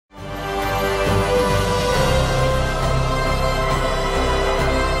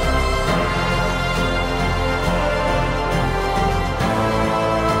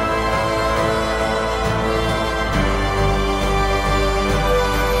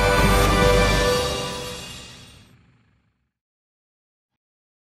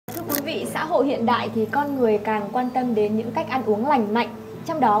hội hiện đại thì con người càng quan tâm đến những cách ăn uống lành mạnh,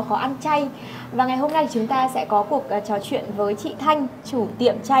 trong đó có ăn chay. Và ngày hôm nay chúng ta sẽ có cuộc trò chuyện với chị Thanh, chủ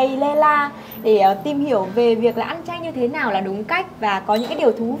tiệm chay Lê La, để tìm hiểu về việc là ăn chay như thế nào là đúng cách và có những cái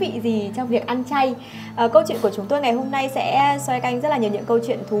điều thú vị gì trong việc ăn chay. Câu chuyện của chúng tôi ngày hôm nay sẽ xoay quanh rất là nhiều những câu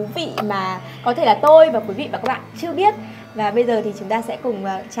chuyện thú vị mà có thể là tôi và quý vị và các bạn chưa biết. Và bây giờ thì chúng ta sẽ cùng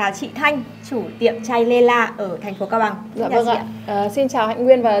chào chị Thanh, chủ tiệm chay Lê La ở thành phố Cao Bằng. Dạ vâng ạ. Xin chào Hạnh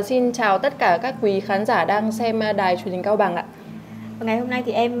Nguyên và xin chào tất cả các quý khán giả đang xem đài truyền hình Cao Bằng ạ. Ngày hôm nay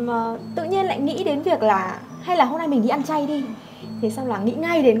thì em tự nhiên lại nghĩ đến việc là hay là hôm nay mình đi ăn chay đi. Thế xong là nghĩ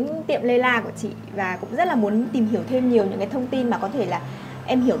ngay đến tiệm Lê La của chị và cũng rất là muốn tìm hiểu thêm nhiều những cái thông tin mà có thể là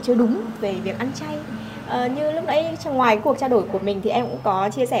em hiểu chưa đúng về việc ăn chay. Như lúc nãy trong ngoài cuộc trao đổi của mình thì em cũng có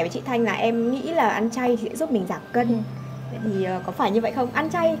chia sẻ với chị Thanh là em nghĩ là ăn chay thì sẽ giúp mình giảm cân. Thì có phải như vậy không? Ăn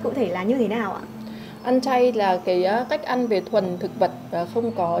chay cụ thể là như thế nào ạ? Ăn chay là cái cách ăn về thuần thực vật và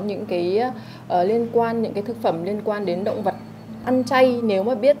không có những cái những cái thực phẩm liên quan đến động vật. Ăn chay nếu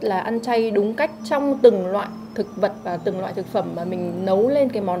mà biết là ăn chay đúng cách trong từng loại thực vật và từng loại thực phẩm mà mình nấu lên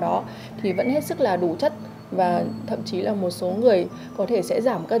cái món đó thì vẫn hết sức là đủ chất. Và thậm chí là một số người có thể sẽ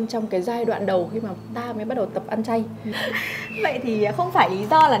giảm cân trong cái giai đoạn đầu khi mà ta mới bắt đầu tập ăn chay. Vậy thì không phải lý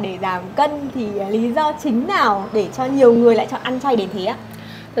do là để giảm cân thì lý do chính nào để cho nhiều người lại chọn ăn chay đến thế ạ?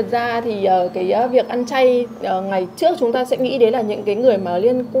 Thật ra thì cái việc ăn chay ngày trước chúng ta sẽ nghĩ đến là những cái người mà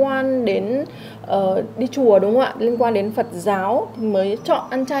liên quan đến đi chùa, đúng không ạ? Liên quan đến Phật giáo thì mới chọn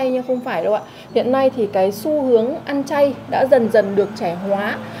ăn chay, nhưng không phải đâu ạ. Hiện nay thì cái xu hướng ăn chay đã dần dần được trẻ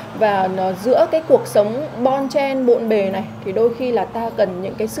hóa. Và giữa cái cuộc sống bon chen bộn bề này thì đôi khi là ta cần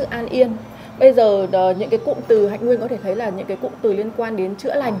những cái sự an yên. Bây giờ những cái cụm từ Hạnh Nguyên có thể thấy là những cái cụm từ liên quan đến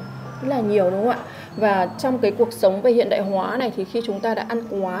chữa lành rất là nhiều, đúng không ạ? Và trong cái cuộc sống về hiện đại hóa này thì khi chúng ta đã ăn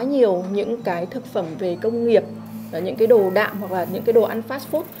quá nhiều những cái thực phẩm về công nghiệp, những cái đồ đạm hoặc là những cái đồ ăn fast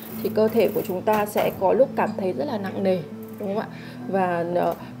food thì cơ thể của chúng ta sẽ có lúc cảm thấy rất là nặng nề, đúng không ạ? Và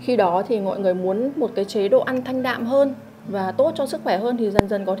khi đó thì mọi người muốn một cái chế độ ăn thanh đạm hơn và tốt cho sức khỏe hơn thì dần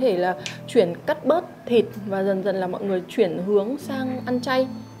dần có thể là chuyển cắt bớt thịt và dần dần là mọi người chuyển hướng sang ăn chay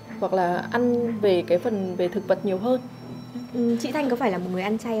hoặc là ăn về cái phần về thực vật nhiều hơn. Chị Thanh có phải là một người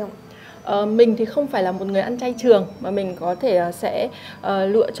ăn chay không? Mình thì không phải là một người ăn chay trường mà mình có thể sẽ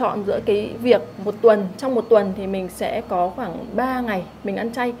lựa chọn giữa cái việc trong một tuần thì mình sẽ có khoảng 3 ngày mình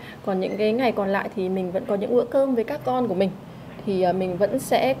ăn chay, còn những cái ngày còn lại thì mình vẫn có những bữa cơm với các con của mình thì mình vẫn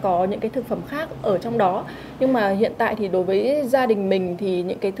sẽ có những cái thực phẩm khác ở trong đó. Nhưng mà hiện tại thì đối với gia đình mình thì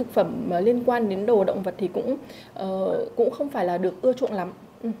những cái thực phẩm mà liên quan đến đồ động vật thì cũng không phải là được ưa chuộng lắm.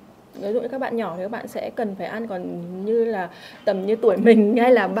 Ví dụ như các bạn nhỏ thì các bạn sẽ cần phải ăn, còn như là tầm như tuổi mình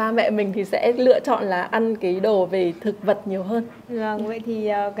hay là ba mẹ mình thì sẽ lựa chọn là ăn cái đồ về thực vật nhiều hơn. Vâng, vậy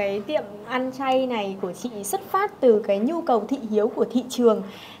thì cái tiệm ăn chay này của chị xuất phát từ cái nhu cầu thị hiếu của thị trường,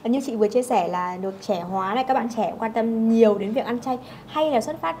 như chị vừa chia sẻ là được trẻ hóa này, các bạn trẻ quan tâm nhiều đến việc ăn chay, hay là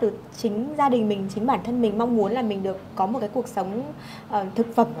xuất phát từ chính gia đình mình, chính bản thân mình mong muốn là mình được có một cái cuộc sống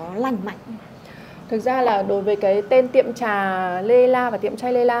thực phẩm nó lành mạnh? Thực ra là đối với cái tên tiệm trà Lê La và tiệm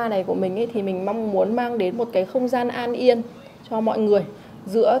chay Lê La này của mình ấy, thì mình mong muốn mang đến một cái không gian an yên cho mọi người.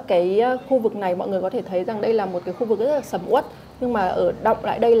 Giữa cái khu vực này mọi người có thể thấy rằng đây là một cái khu vực rất là sầm uất, nhưng mà ở động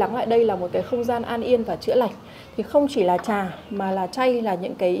lại đây, lắng lại đây là một cái không gian an yên và chữa lành. Thì không chỉ là trà mà là chay là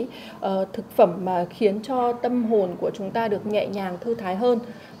những cái thực phẩm mà khiến cho tâm hồn của chúng ta được nhẹ nhàng, thư thái hơn.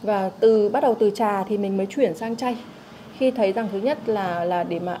 Và bắt đầu từ trà thì mình mới chuyển sang chay. Khi thấy rằng thứ nhất là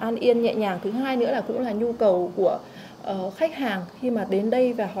để mà an yên nhẹ nhàng, thứ hai nữa là cũng là nhu cầu của khách hàng khi mà đến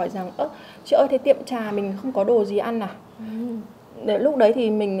đây và hỏi rằng chị ơi, thế tiệm trà mình không có đồ gì ăn à? Lúc đấy thì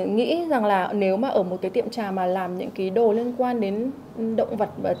mình nghĩ rằng là nếu mà ở một cái tiệm trà mà làm những cái đồ liên quan đến động vật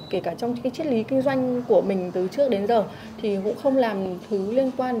và kể cả trong cái triết lý kinh doanh của mình từ trước đến giờ thì cũng không làm thứ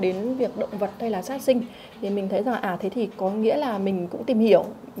liên quan đến việc động vật hay là sát sinh, thì mình thấy rằng thế thì có nghĩa là mình cũng tìm hiểu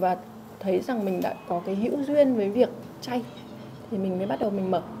và thấy rằng mình đã có cái hữu duyên với việc chay thì mình mới bắt đầu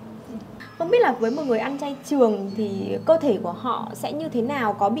mình mở. Không biết là với một người ăn chay trường thì cơ thể của họ sẽ như thế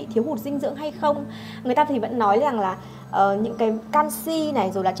nào, có bị thiếu hụt dinh dưỡng hay không? Người ta thì vẫn nói rằng là những cái canxi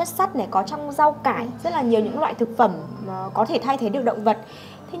này rồi là chất sắt này có trong rau cải, rất là nhiều những loại thực phẩm mà có thể thay thế được động vật.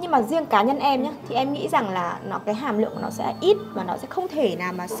 Thế nhưng mà riêng cá nhân em nhé, thì em nghĩ rằng là cái hàm lượng của nó sẽ ít và nó sẽ không thể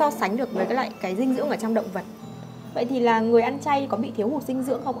nào mà so sánh được với cái dinh dưỡng ở trong động vật. Vậy thì là người ăn chay có bị thiếu hụt dinh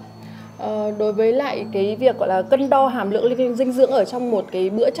dưỡng không ạ? Đối với lại cái việc gọi là cân đo hàm lượng dinh dưỡng ở trong một cái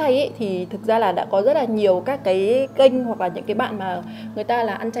bữa chay ấy, thì thực ra là đã có rất là nhiều các cái kênh hoặc là những cái bạn mà người ta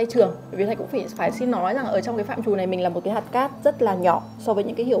là ăn chay trường. Bởi vì thầy cũng phải xin nói rằng ở trong cái phạm trù này mình là một cái hạt cát rất là nhỏ so với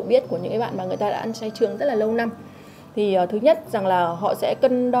những cái hiểu biết của những cái bạn mà người ta đã ăn chay trường rất là lâu năm. Thì thứ nhất rằng là họ sẽ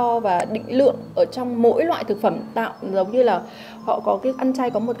cân đo và định lượng ở trong mỗi loại thực phẩm tạo, giống như là họ có cái ăn chay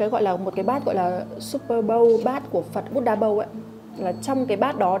có một cái gọi là một cái bát gọi là Super Bowl, bát của Phật Buddha Bowl ấy, là trong cái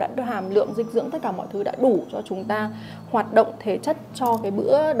bát đó đã hàm lượng dinh dưỡng, tất cả mọi thứ đã đủ cho chúng ta hoạt động thể chất cho cái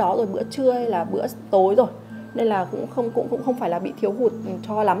bữa đó rồi, bữa trưa hay là bữa tối rồi, nên là cũng không phải là bị thiếu hụt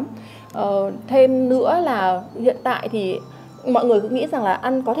cho lắm. Thêm nữa là hiện tại thì mọi người cứ nghĩ rằng là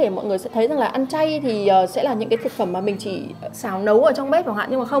có thể mọi người sẽ thấy rằng là ăn chay thì sẽ là những cái thực phẩm mà mình chỉ xào nấu ở trong bếp chẳng hạn,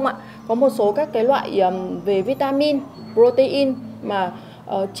 nhưng mà không ạ. Có một số các cái loại về vitamin, protein mà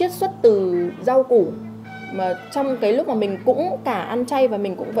chiết xuất từ rau củ, mà trong cái lúc mà mình cũng cả ăn chay và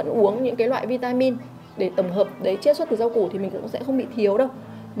mình cũng vẫn uống những cái loại vitamin để tổng hợp đấy chiết xuất từ rau củ thì mình cũng sẽ không bị thiếu đâu.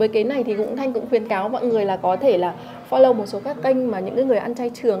 Với cái này thì Thanh cũng khuyến cáo mọi người là có thể là follow một số các kênh mà những người ăn chay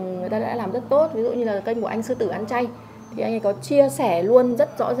trường người ta đã làm rất tốt, ví dụ như là kênh của anh Sư Tử Ăn Chay thì anh ấy có chia sẻ luôn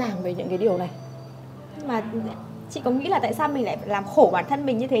rất rõ ràng về những cái điều này. Mà chị có nghĩ là tại sao mình lại làm khổ bản thân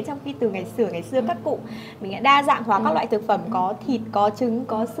mình như thế, trong khi từ ngày xưa các cụ mình lại đa dạng hóa các loại thực phẩm, có thịt, có trứng,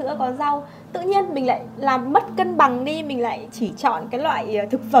 có sữa, có rau, tự nhiên mình lại làm mất cân bằng đi, mình lại chỉ chọn cái loại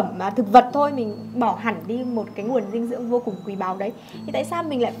thực phẩm mà thực vật thôi, mình bỏ hẳn đi một cái nguồn dinh dưỡng vô cùng quý báu đấy. Thì tại sao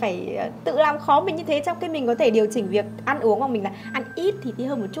mình lại phải tự làm khó mình như thế, trong khi mình có thể điều chỉnh việc ăn uống của mình là ăn ít thì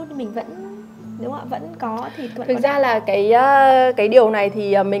hơn một chút nhưng mình vẫn, đúng không ạ, vẫn có thịt. Thực ra là cái điều này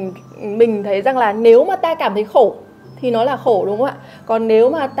thì mình thấy rằng là nếu mà ta cảm thấy khổ thì nó là khổ, đúng không ạ? Còn nếu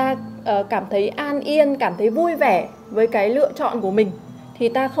mà ta cảm thấy an yên, cảm thấy vui vẻ với cái lựa chọn của mình thì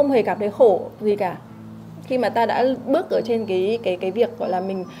ta không hề cảm thấy khổ gì cả. Khi mà ta đã bước ở trên cái việc gọi là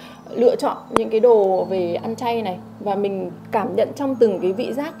mình lựa chọn những cái đồ về ăn chay này, và mình cảm nhận trong từng cái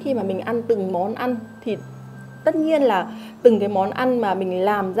vị giác khi mà mình ăn từng món ăn, thì tất nhiên là từng cái món ăn mà mình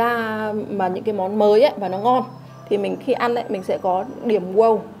làm ra mà những cái món mới ấy và nó ngon thì mình khi ăn ấy mình sẽ có điểm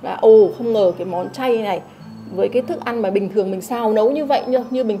wow là không ngờ cái món chay này với cái thức ăn mà bình thường mình xào nấu như vậy,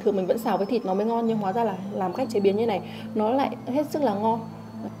 như bình thường mình vẫn xào với thịt nó mới ngon, nhưng hóa ra là làm cách chế biến như này nó lại hết sức là ngon.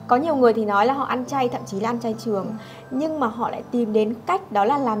 Có nhiều người thì nói là họ ăn chay, thậm chí là ăn chay trường, nhưng mà họ lại tìm đến cách đó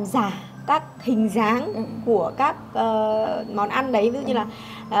là làm giả các hình dáng của các món ăn đấy, ví dụ như là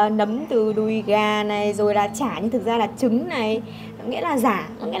nấm từ đùi gà này, rồi là chả nhưng thực ra là trứng này, nghĩa là giả,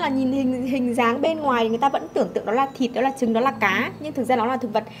 nghĩa là nhìn hình dáng bên ngoài người ta vẫn tưởng tượng đó là thịt, đó là trứng, đó là cá, nhưng thực ra nó là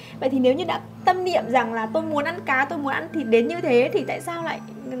thực vật. Vậy thì nếu như đã tâm niệm rằng là tôi muốn ăn cá, tôi muốn ăn thịt đến như thế, thì tại sao lại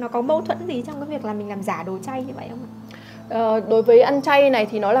nó có mâu thuẫn gì trong cái việc là mình làm giả đồ chay như vậy không ạ? Đối với ăn chay này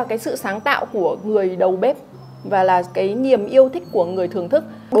thì nó là cái sự sáng tạo của người đầu bếp và là cái niềm yêu thích của người thưởng thức.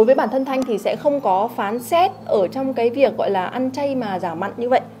 Đối với bản thân Thanh thì sẽ không có phán xét ở trong cái việc gọi là ăn chay mà giả mặn như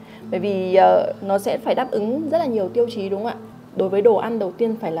vậy, bởi vì nó sẽ phải đáp ứng rất là nhiều tiêu chí, đúng không ạ? Đối với đồ ăn, đầu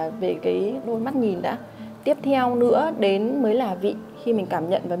tiên phải là về cái đôi mắt nhìn đã, tiếp theo nữa đến mới là vị khi mình cảm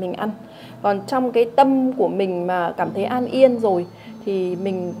nhận và mình ăn. Còn trong cái tâm của mình mà cảm thấy an yên rồi thì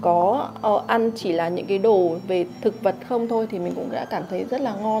mình có ăn chỉ là những cái đồ về thực vật không thôi thì mình cũng đã cảm thấy rất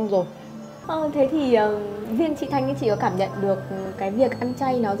là ngon rồi. Thế thì riêng chị Thanh, chị có cảm nhận được cái việc ăn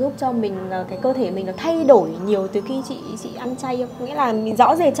chay nó giúp cho mình, cái cơ thể mình nó thay đổi nhiều từ khi chị ăn chay không? Nghĩa là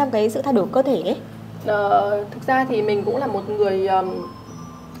rõ rệt trong cái sự thay đổi cơ thể ấy. Thực ra thì mình cũng là một người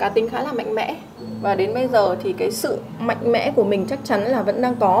cá tính khá là mạnh mẽ, và đến bây giờ thì cái sự mạnh mẽ của mình chắc chắn là vẫn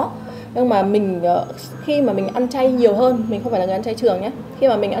đang có. Nhưng mà mình khi mà mình ăn chay nhiều hơn, mình không phải là người ăn chay trường nhé, khi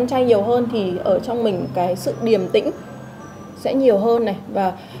mà mình ăn chay nhiều hơn thì ở trong mình cái sự điềm tĩnh sẽ nhiều hơn này,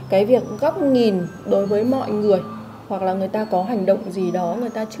 và cái việc góc nhìn đối với mọi người, hoặc là người ta có hành động gì đó người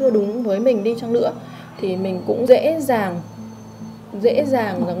ta chưa đúng với mình đi chăng nữa thì mình cũng dễ dàng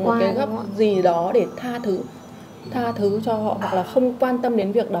rằng một cái góc gì đó để tha thứ cho họ, hoặc là không quan tâm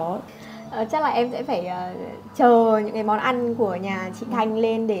đến việc đó. Chắc là em sẽ phải chờ những cái món ăn của nhà chị Thanh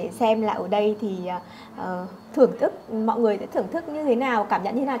lên để xem là ở đây thì thưởng thức, mọi người sẽ thưởng thức như thế nào, cảm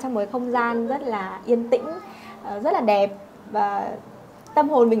nhận như thế nào trong một không gian rất là yên tĩnh, rất là đẹp, và tâm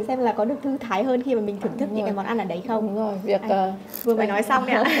hồn mình xem là có được thư thái hơn khi mà mình thưởng thức những cái món ăn ở đấy không. Đúng rồi, việc vừa mới nói xong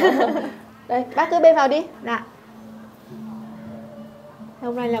đấy ạ. Đây, bác cứ bê vào đi. Dạ.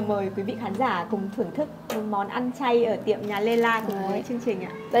 Hôm nay là mời quý vị khán giả cùng thưởng thức món ăn chay ở tiệm nhà Lê La cùng với chương trình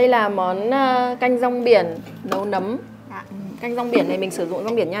ạ. Đây là món canh rong biển nấu nấm. Canh rong biển này mình sử dụng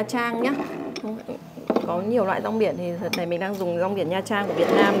rong biển Nha Trang nhé. Có nhiều loại rong biển, thì thật này mình đang dùng rong biển Nha Trang của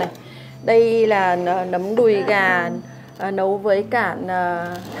Việt Nam này. Đây là nấm đùi gà nấu với cả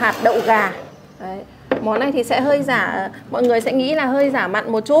hạt đậu gà. Đấy. Món này thì sẽ hơi giả, mọi người sẽ nghĩ là hơi giả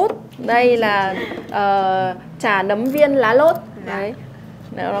mặn một chút. Đây là chả nấm viên lá lốt. Đấy.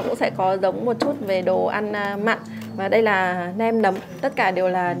 Nó cũng sẽ có giống một chút về đồ ăn mặn. Và đây là nem nấm, tất cả đều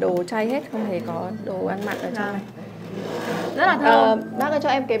là đồ chay hết, không hề có đồ ăn mặn ở trong này. Rất là thơm. Bác ơi cho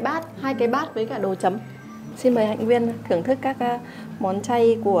em cái bát, 2 cái bát với cả đồ chấm. Xin mời Hạnh Nguyên thưởng thức các món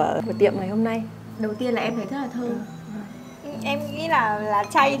chay của tiệm ngày hôm nay. Đầu tiên là em thấy rất là thơm. Em nghĩ là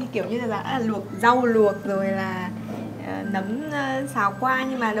chay thì kiểu như là luộc rau luộc rồi là nấm xào qua,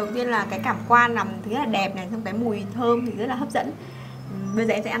 nhưng mà đầu tiên là cái cảm quan làm thứ rất là đẹp này, xong cái mùi thơm thì rất là hấp dẫn. Bây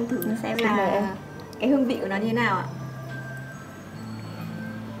giờ em sẽ ăn thử xem là cái hương vị của nó như thế nào ạ.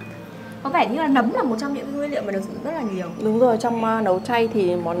 Có vẻ như là nấm là một trong những nguyên liệu mà được sử dụng rất là nhiều. Đúng rồi, trong nấu chay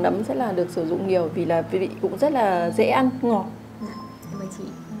thì món nấm sẽ là được sử dụng nhiều vì là vị cũng rất là dễ ăn, ngọt. Mời chị.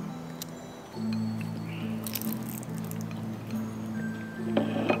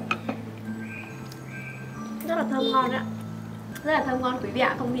 Rất là thơm ngon ạ. Rất là thơm ngon quý vị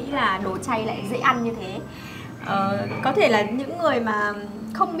ạ. Không nghĩ là đồ chay lại dễ ăn như thế. Có thể là những người mà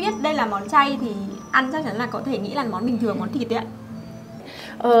không biết đây là món chay thì ăn chắc chắn là có thể nghĩ là món bình thường, món thịt đấy ạ.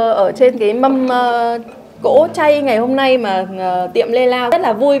 Ở trên cái mâm cỗ chay ngày hôm nay mà tiệm Lê La rất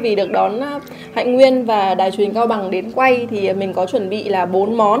là vui vì được đón Hạnh Nguyên và Đài Truyền Cao Bằng đến quay, thì mình có chuẩn bị là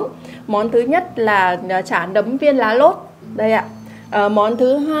 4 món. Món thứ nhất là chả nấm viên lá lốt đây ạ. Món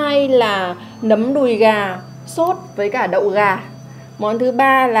thứ hai là nấm đùi gà sốt với cả đậu gà. Món thứ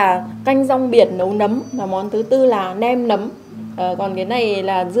ba là canh rong biển nấu nấm, và món thứ tư là nem nấm. Còn cái này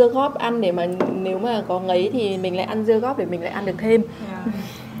là dưa góp ăn để mà nếu mà có ngấy thì mình lại ăn dưa góp để mình lại ăn được thêm.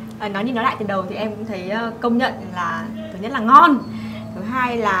 Nói đi nói lại từ đầu thì em cũng thấy công nhận là thứ nhất là ngon, thứ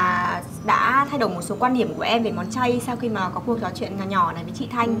hai là đã thay đổi một số quan điểm của em về món chay sau khi mà có cuộc trò chuyện nhỏ nhỏ này với chị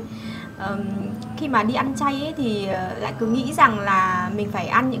Thanh. Khi mà đi ăn chay ấy thì lại cứ nghĩ rằng là mình phải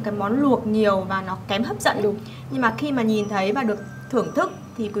ăn những cái món luộc nhiều và nó kém hấp dẫn. Đúng. Nhưng mà khi mà nhìn thấy và được thưởng thức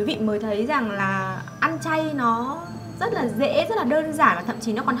thì quý vị mới thấy rằng là ăn chay nó rất là dễ, rất là đơn giản, và thậm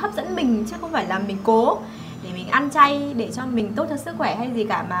chí nó còn hấp dẫn mình chứ không phải là mình cố để mình ăn chay để cho mình tốt cho sức khỏe hay gì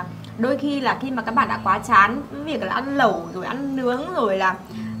cả. Mà đôi khi là khi mà các bạn đã quá chán việc là ăn lẩu rồi ăn nướng rồi là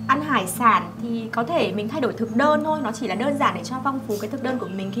ăn hải sản thì có thể mình thay đổi thực đơn thôi, nó chỉ là đơn giản để cho phong phú cái thực đơn của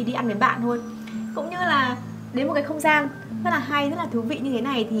mình khi đi ăn với bạn thôi. Cũng như là đến một cái không gian rất là hay, rất là thú vị như thế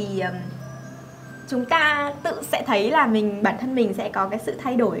này thì chúng ta tự sẽ thấy là bản thân mình sẽ có cái sự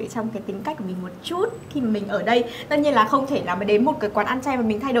thay đổi trong cái tính cách của mình một chút khi mà mình ở đây. Tất nhiên là không thể là mà đến một cái quán ăn chay mà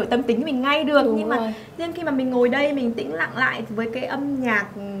mình thay đổi tâm tính của mình ngay được. Đúng nhưng rồi. Mà riêng khi mà mình ngồi đây mình tĩnh lặng lại với cái âm nhạc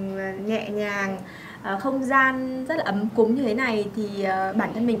nhẹ nhàng, không gian rất là ấm cúng như thế này thì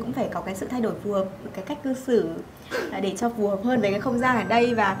bản thân mình cũng phải có cái sự thay đổi phù hợp, cái cách cư xử để cho phù hợp hơn với cái không gian ở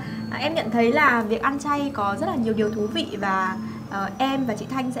đây. Và em nhận thấy là việc ăn chay có rất là nhiều điều thú vị, và em và chị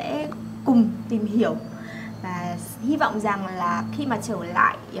Thanh sẽ cùng tìm hiểu, và hy vọng rằng là khi mà trở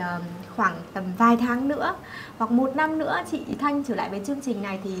lại khoảng tầm vài tháng nữa hoặc 1 năm nữa chị Thanh trở lại với chương trình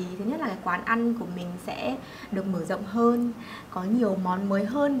này thì thứ nhất là cái quán ăn của mình sẽ được mở rộng hơn, có nhiều món mới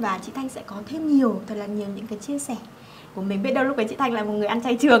hơn, và chị Thanh sẽ có thêm thật là nhiều những cái chia sẻ của mình. Biết đâu lúc ấy chị Thanh là một người ăn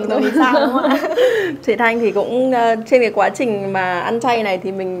chay trường rồi thì sao, đúng không ạ? Chị Thanh thì cũng trên cái quá trình mà ăn chay này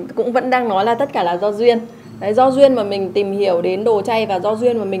thì mình cũng vẫn đang nói là tất cả là do duyên. Đấy, do duyên mà mình tìm hiểu đến đồ chay, và do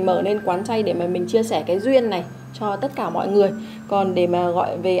duyên mà mình mở nên quán chay để mà mình chia sẻ cái duyên này cho tất cả mọi người. Còn để mà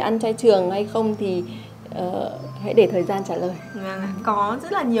gọi về ăn chay trường hay không thì hãy để thời gian trả lời. Có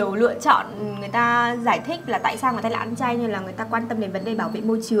rất là nhiều lựa chọn, người ta giải thích là tại sao người ta lại ăn chay, như là người ta quan tâm đến vấn đề bảo vệ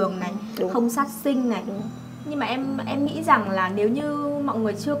môi trường này, đúng, không sát sinh này. Đúng. Nhưng mà em nghĩ rằng là nếu như mọi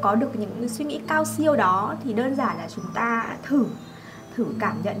người chưa có được những suy nghĩ cao siêu đó thì đơn giản là chúng ta thử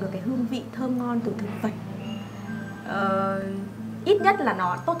cảm nhận được cái hương vị thơm ngon từ thực vật. Ít nhất là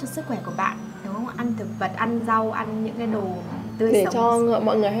nó tốt cho sức khỏe của bạn, đúng không? Ăn thực vật, ăn rau, ăn những cái đồ tươi để sống. Cho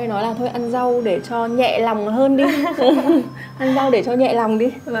mọi người hay nói là thôi ăn rau để cho nhẹ lòng hơn đi. Ăn rau để cho nhẹ lòng đi.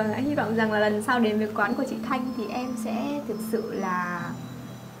 Vâng, hy vọng rằng là lần sau đến với quán của chị Thanh thì em sẽ thực sự là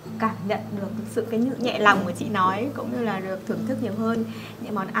cảm nhận được thực sự cái nhẹ lòng của chị nói, cũng như là được thưởng thức nhiều hơn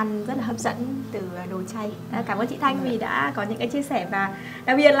những món ăn rất là hấp dẫn từ đồ chay. Cảm ơn chị Thanh vì đã có những cái chia sẻ, và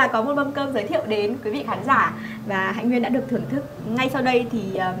đặc biệt là có một mâm cơm giới thiệu đến quý vị khán giả, và Hạnh Nguyên đã được thưởng thức. Ngay sau đây thì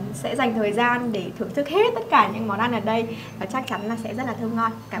sẽ dành thời gian để thưởng thức hết tất cả những món ăn ở đây, và chắc chắn là sẽ rất là thơm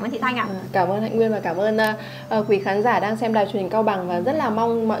ngon. Cảm ơn chị Thanh ạ. Cảm ơn Hạnh Nguyên và cảm ơn quý khán giả đang xem Đài Truyền hình Cao Bằng, và rất là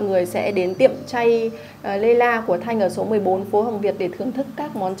mong mọi người sẽ đến tiệm chay Lê La của Thanh ở số 14 phố Hồng Việt để thưởng thức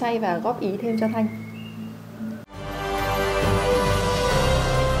các món chay và góp ý thêm cho Thanh.